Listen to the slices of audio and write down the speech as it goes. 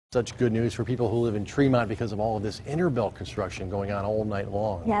Such good news for people who live in Tremont because of all of this Interbelt construction going on all night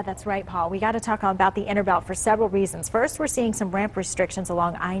long. Yeah, that's right, Paul. We got to talk about the Interbelt for several reasons. First, we're seeing some ramp restrictions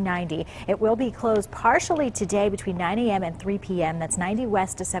along I-90. It will be closed partially today between 9 a.m. and 3 p.m. That's 90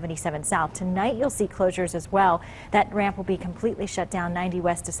 west to 77 south. Tonight, you'll see closures as well. That ramp will be completely shut down 90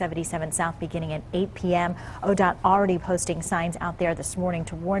 west to 77 south beginning at 8 p.m. ODOT already posting signs out there this morning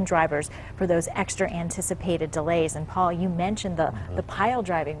to warn drivers for those extra anticipated delays. And Paul, you mentioned the pile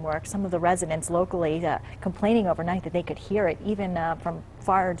driving work. Some of the residents locally complaining overnight that they could hear it even from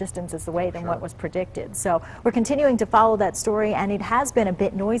far distances away than what was predicted. So we're continuing to follow that story, and it has been a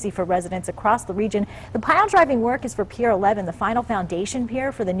bit noisy for residents across the region. The pile driving work is for Pier 11, the final foundation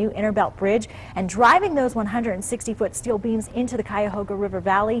pier for the new Interbelt Bridge, and driving those 160-foot steel beams into the Cuyahoga River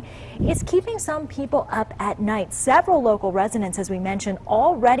Valley is keeping some people up at night. Several local residents, as we mentioned,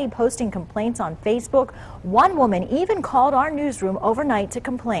 already posting complaints on Facebook. One woman even called our newsroom overnight to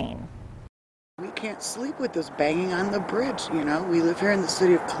complain. We can't sleep with this banging on the bridge, you know. We live here in the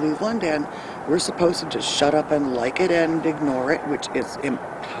city of Cleveland, and we're supposed to just shut up and like it and ignore it, which is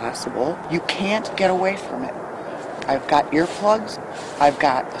impossible. You can't get away from it. I've got earplugs, I've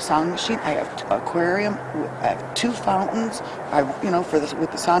got a sound machine, I have an aquarium, I have 2 fountains.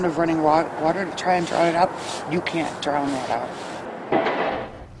 With the sound of running water to try and drown it out. You can't drown that out.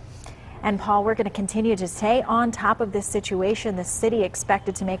 And Paul, we're going to continue to stay on top of this situation. The city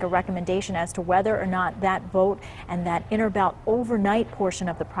expected to make a recommendation as to whether or not that vote and that Interbelt overnight portion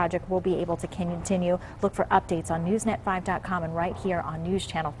of the project will be able to continue. Look for updates on newsnet5.com and right here on News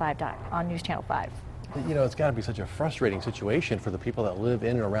Channel 5. You know, it's got to be such a frustrating situation for the people that live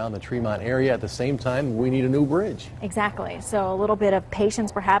in and around the Tremont area. At the same time, we need a new bridge. Exactly. So a little bit of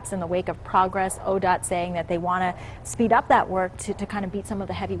patience perhaps in the wake of progress. ODOT saying that they want to speed up that work to kind of beat some of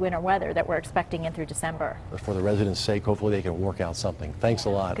the heavy winter weather that we're expecting in through December. But for the residents' sake, hopefully they can work out something. Thanks a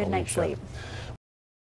lot, Good night's Alicia. sleep.